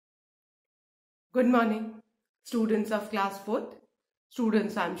Good morning, students of class 4th.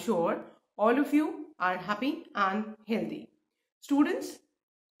 Students, I'm sure all of you are happy and healthy. Students,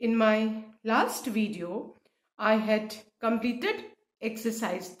 in my last video, I had completed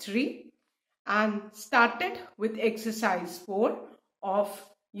exercise 3 and started with exercise 4 of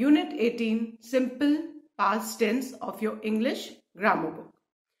Unit 18 Simple Past Tense of your English Grammar book.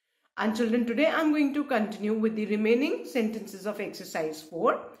 And children, today I'm going to continue with the remaining sentences of exercise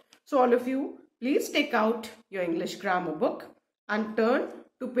 4. So all of you, please take out your English grammar book and turn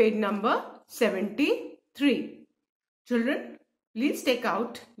to page number 73. Children, please take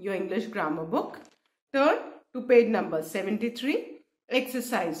out your English grammar book, turn to page number 73,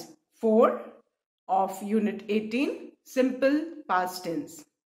 exercise 4 of Unit 18, Simple Past Tense.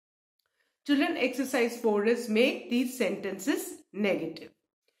 Children, exercise 4 is make these sentences negative.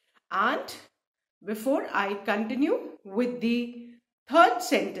 And before I continue with the third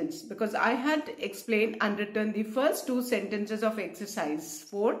sentence, because I had explained and written the first two sentences of exercise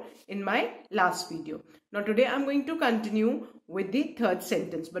 4 in my last video. Now today I'm going to continue with the third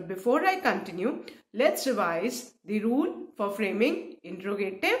sentence. But before I continue, let's revise the rule for framing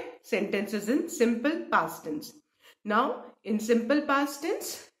interrogative sentences in simple past tense. Now in simple past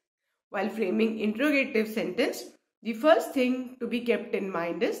tense, while framing interrogative sentence, the first thing to be kept in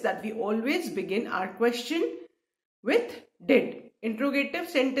mind is that we always begin our question with did. Interrogative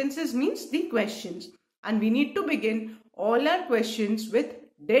sentences means the questions, and we need to begin all our questions with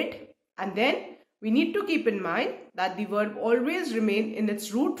did, and then we need to keep in mind that the verb always remain in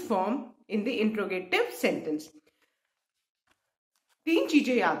its root form in the interrogative sentence. तीन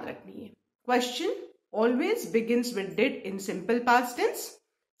चीजें याद रखनी है. Question always begins with did in simple past tense.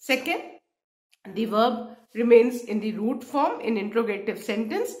 Second, the verb remains in the root form in interrogative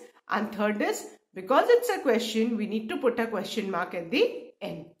sentence, and third is because it's a question, we need to put a question mark at the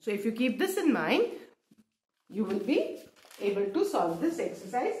end. So if you keep this in mind, you will be able to solve this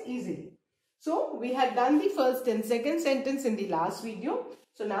exercise easily. So we had done the first and second sentence in the last video.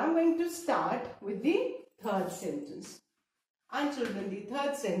 So now I'm going to start with the third sentence. And children, the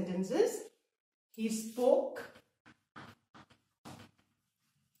third sentence is he spoke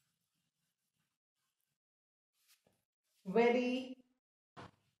very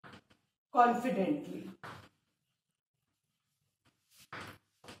confidently.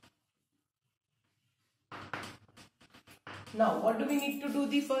 Now, what do we need to do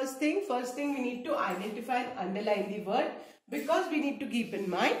the first thing? First thing, we need to identify and underline the word, because we need to keep in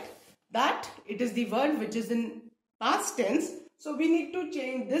mind that it is the word which is in past tense. So, we need to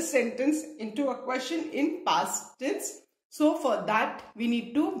change this sentence into a question in past tense. So, for that, we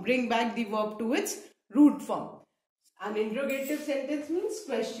need to bring back the verb to its root form. An interrogative sentence means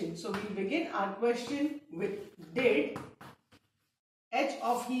question. So we begin our question with did. H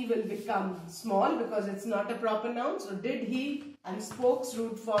of he will become small because it's not a proper noun. So did he, and spoke's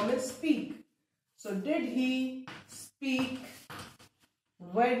root form is speak. So did he speak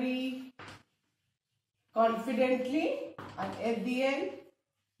very confidently, and at the end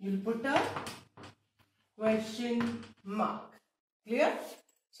you'll put a question mark. Clear?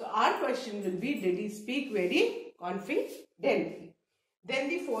 So our question will be, did he speak very confidently? Then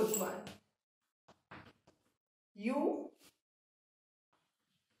the fourth one. You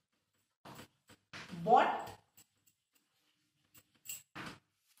bought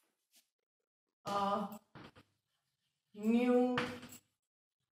a new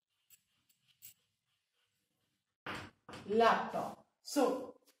laptop.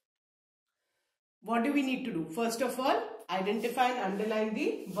 So, what do we need to do? First of all, identify and underline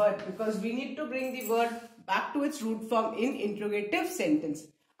the word, because we need to bring the word back to its root form in interrogative sentence.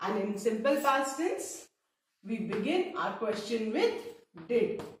 And in simple past tense, we begin our question with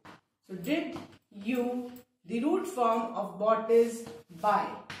did. So did you, the root form of bought is buy.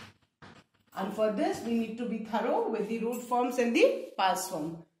 And for this, we need to be thorough with the root forms and the past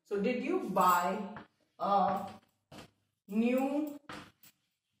form. So did you buy a new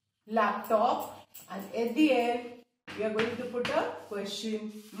laptop? And at the end, we are going to put a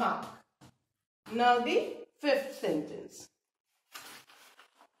question mark. Now the fifth sentence.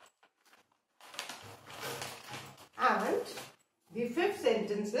 And the fifth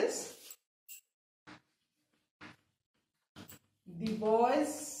sentence is, the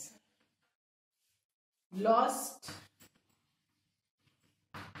boys lost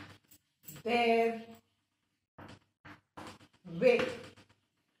their way.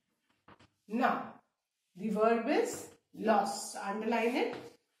 Now, the verb is lost. Underline it.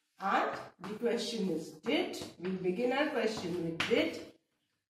 And the question is did. We'll begin our question with did.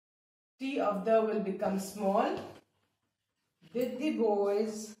 T of the will become small. Did the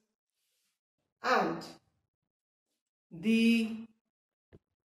boys And the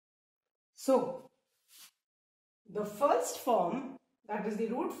first form, that is the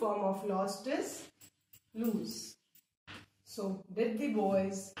root form of lost, is lose. So did the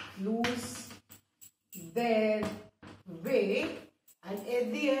boys lose their way? And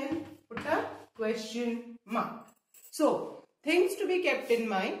at the end put a question mark. So things to be kept in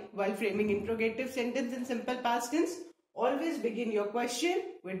mind while framing interrogative sentence in simple past tense. Always begin your question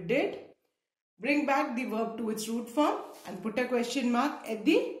with did. Bring back the verb to its root form and put a question mark at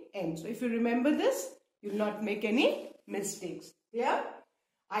the end. So if you remember this, you will not make any mistakes. Clear?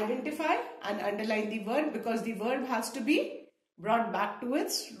 Identify and underline the word because the verb has to be brought back to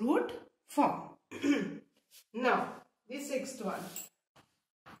its root form. Now, the sixth one.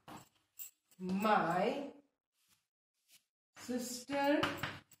 My sister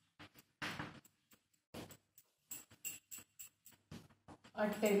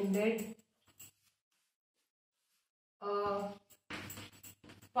attended a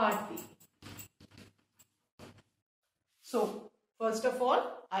party. So, first of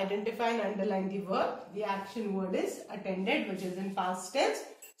all, identify and underline the verb. The action word is attended, which is in past tense.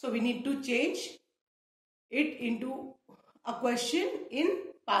 So, we need to change it into a question in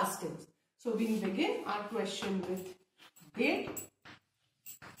past tense. So, we begin our question with did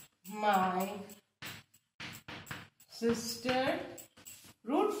my sister,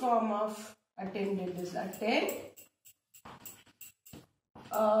 root form of attended is attend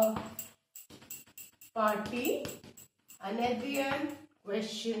a party, and at the end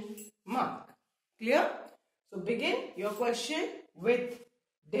question mark. Clear? So begin your question with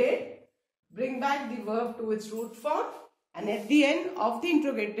did, bring back the verb to its root form, and at the end of the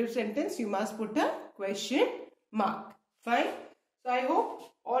interrogative sentence you must put a question mark. Fine? So I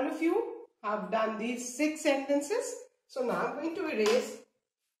hope all of you have done these 6 sentences. So now I'm going to erase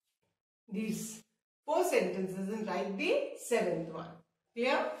these 4 sentences and write the 7th one.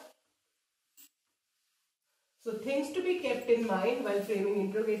 Clear? So things to be kept in mind while framing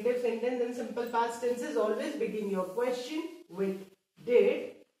interrogative sentence in simple past tenses. Always begin your question with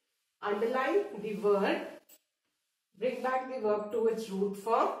did, underline the word, bring back the verb to its root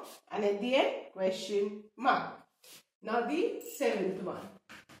form, and at the end question mark. Now the 7th one.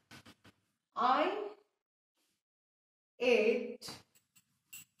 I ate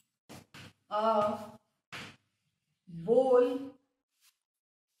a bowl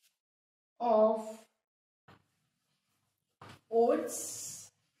of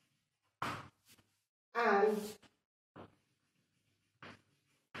oats and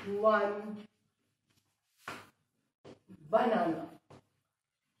 1 banana.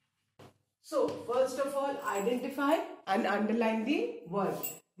 So first of all, identify and underline the word.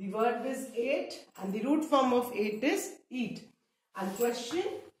 The verb is ate and the root form of ate is eat. And question,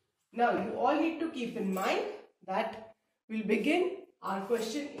 now you all need to keep in mind that we'll begin our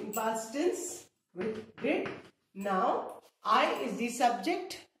question in past tense with did. Now I is the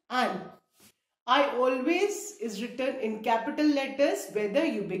subject and I always is written in capital letters whether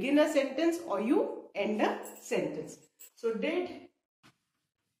you begin a sentence or you end a sentence. So did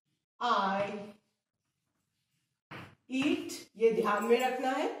I eat, ये ध्यान में रखना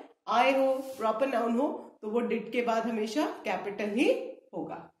है. I हो, proper noun हो, तो वो did के बाद हमेशा capital ही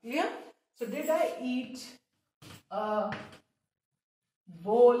होगा. Clear? So did I eat a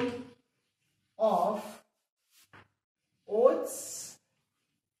bowl of oats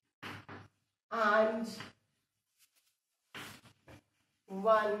and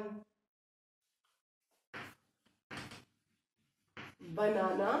 1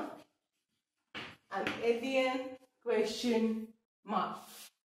 banana, and at the end question mark.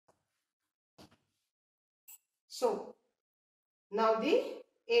 So now the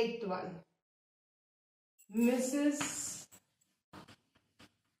 8th one. Mrs.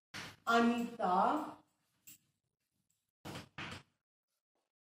 Anita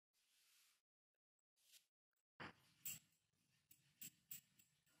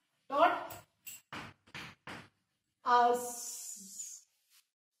taught us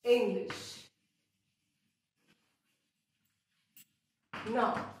English.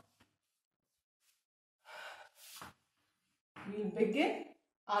 Now, we'll begin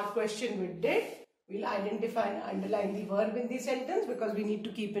our question with did. We'll identify and underline the verb in the sentence because we need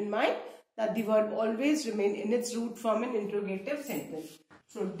to keep in mind that the verb always remain in its root form in interrogative sentence.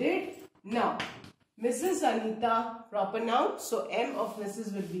 So, did. Now, Mrs. Anita, proper noun. So, M of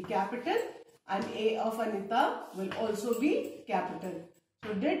Mrs. will be capital and A of Anita will also be capital.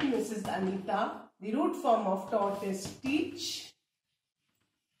 So, did Mrs. Anita, the root form of taught is teach.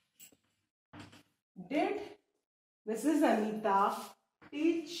 Did Mrs. Anita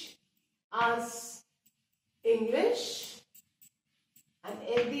teach as English, and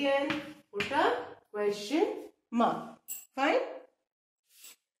at the end put a question mark. Fine.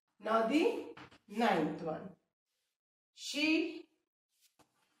 Now the ninth one. She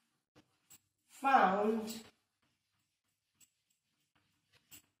found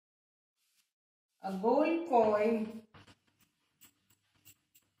a gold coin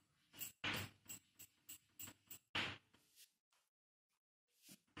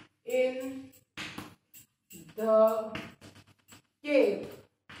in the cave.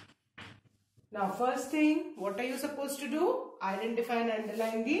 Now first thing, what are you supposed to do? Identify and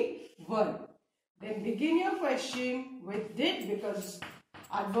underline the verb. Then begin your question with did, because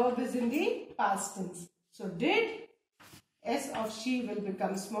our verb is in the past tense. So did, S of she will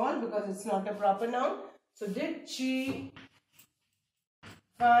become small because it's not a proper noun. So did she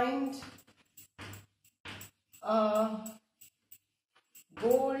find a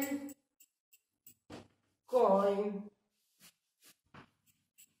gold coin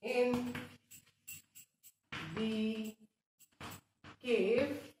in the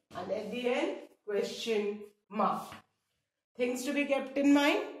cave? And at the end, question mark. Things to be kept in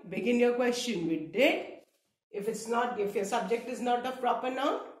mind. Begin your question with did. If your subject is not a proper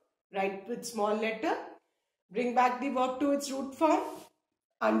noun, write with small letter. Bring back the verb to its root form.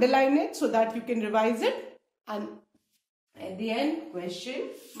 Underline it so that you can revise it. And at the end, question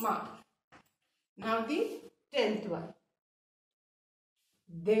mark. Now the 10th one.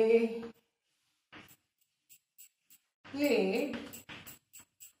 They played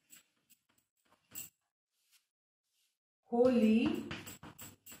Holi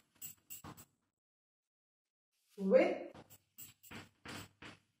with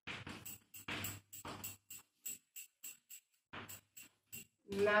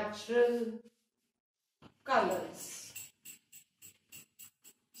natural colors.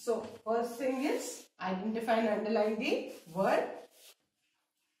 So first thing is identify and underline the word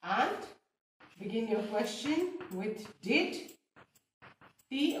and begin your question with did.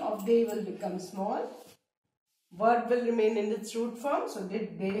 T of they will become small. Verb will remain in its root form. So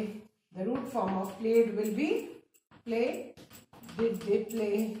did they, the root form of played will be play. Did they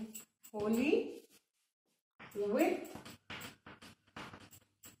play Holi with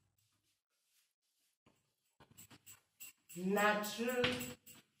natural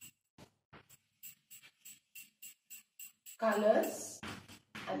colors?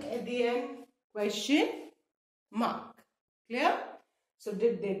 And at the end, question mark. Clear? So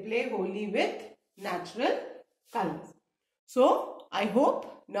did they play Holi with natural colors? So I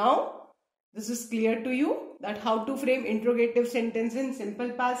hope now this is clear to you that how to frame interrogative sentence in simple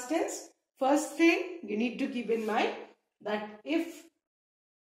past tense. First thing you need to keep in mind that if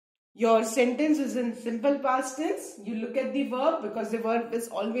your sentence is in simple past tense, you look at the verb, because the verb is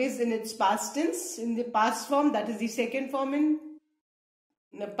always in its past tense, in the past form, that is the second form in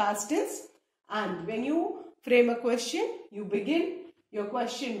the past tense. And when you frame a question, you begin your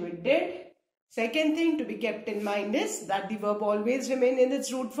question with did. Second thing to be kept in mind is that the verb always remain in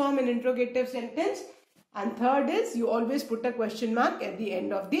its root form in interrogative sentence. And third is you always put a question mark at the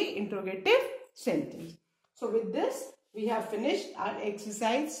end of the interrogative sentence. So with this, we have finished our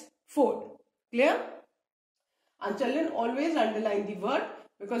exercise 4. Clear? And children, always underline the word,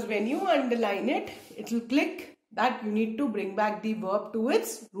 because when you underline it, it will click that you need to bring back the verb to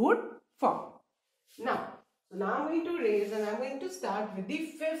its root form. Now I'm going to raise and I'm going to start with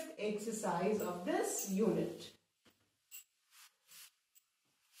the 5th exercise of this unit.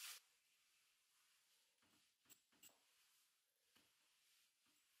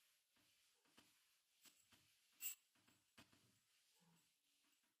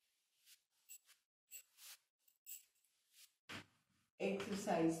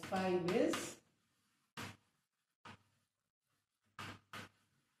 Exercise 5 is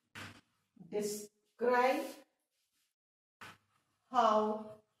describe how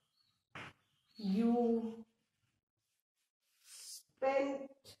you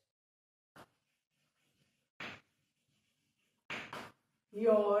spent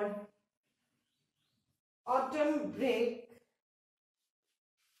your autumn break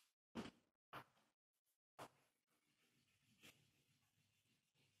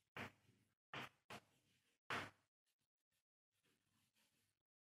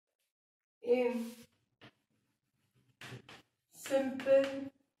in simple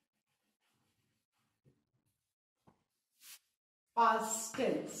past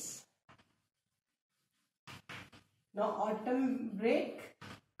tense. Now autumn break,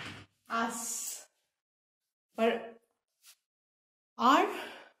 as per our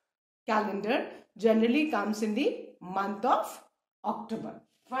calendar, generally comes in the month of October.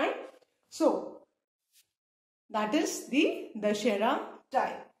 Fine. So that is the Dashera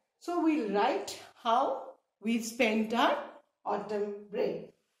time. So we'll write how we spent our autumn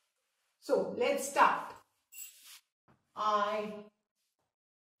break. So let's start.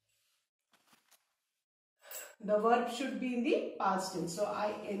 The verb should be in the past tense. So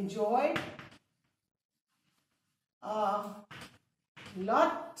I enjoyed a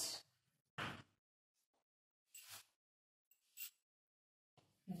lot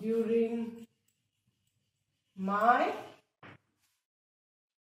during my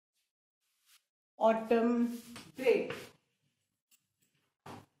autumn break.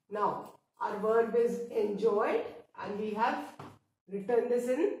 Now our verb is enjoyed and we have written this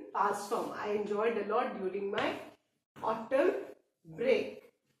in past form. I enjoyed a lot during my autumn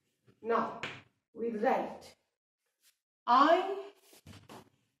break. Now we write I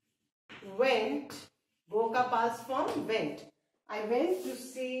went, go ka past form, went. I went to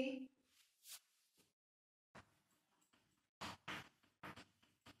see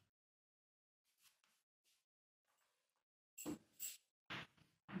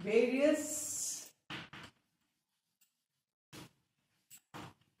various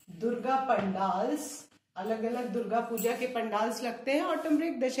Durga pandals. अलग अलग दुर्गा पूजा के pandals लगते हैं autumn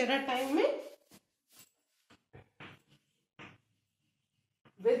break Dussehra time में.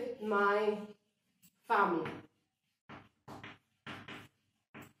 With my family.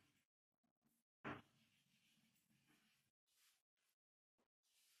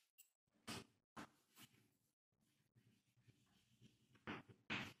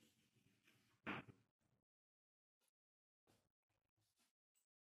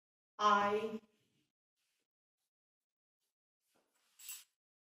 I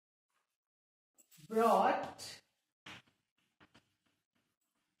brought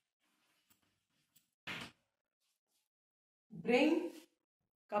bring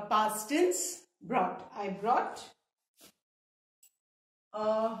का past tense brought. I brought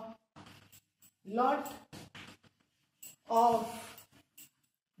a lot of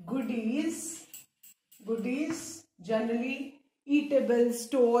goodies generally eatables,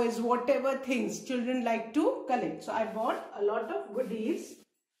 toys, whatever things children like to collect. So I bought a lot of goodies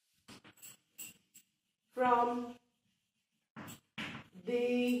from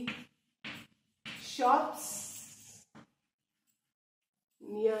the shops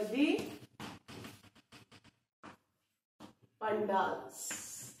near the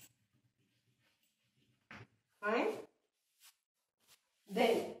pandals. Fine.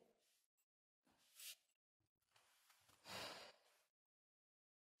 Then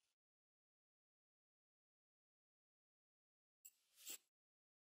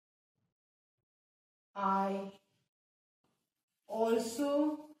I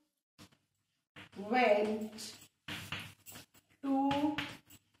also went to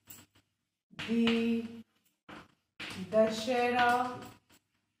the Dashera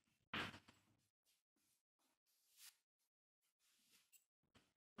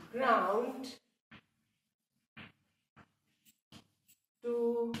ground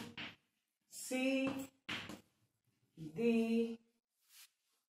to see the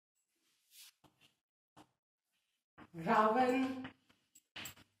Ravan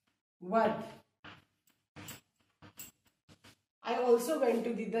Vad. I also went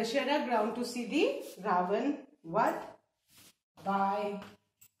to the Dashera ground to see the Ravan Vad by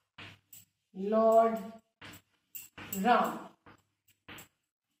Lord Ram.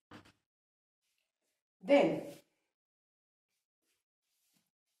 Then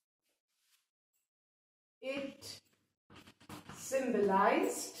it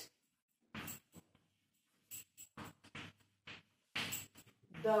symbolized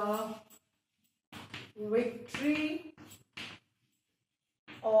the victory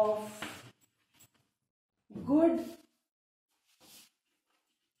of good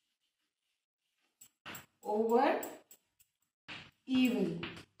over evil.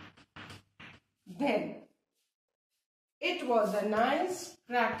 Then it was a nice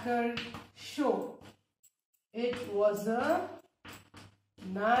cracker show. It was a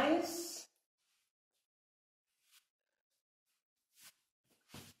nice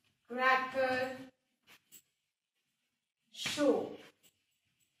cracker show.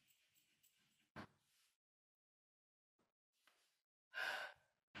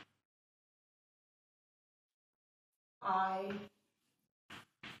 I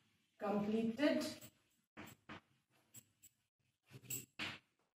completed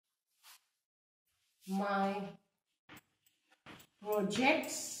my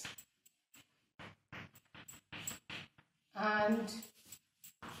projects and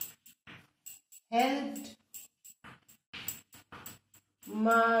helped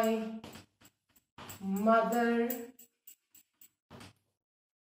my mother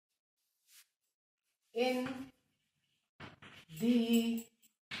in the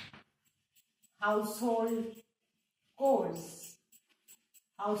household chores.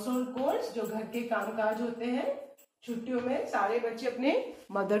 Household course जो घर के कामकाज होते हैं, छुट्टियों में सारे बच्चे अपने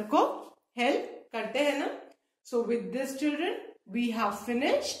मदर को हेल्प करते हैं ना. So with this children we have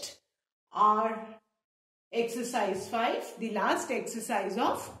finished our exercise 5, the last exercise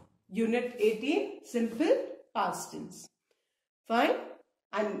of unit 18, simple past tense. Fine.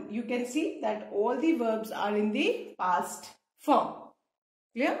 And you can see that all the verbs are in the past form.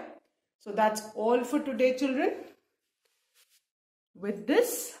 Clear? So that's all for today, children. With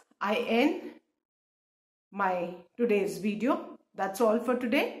this, I end my today's video. That's all for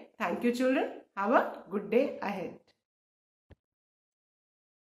today. Thank you, children. Have a good day ahead.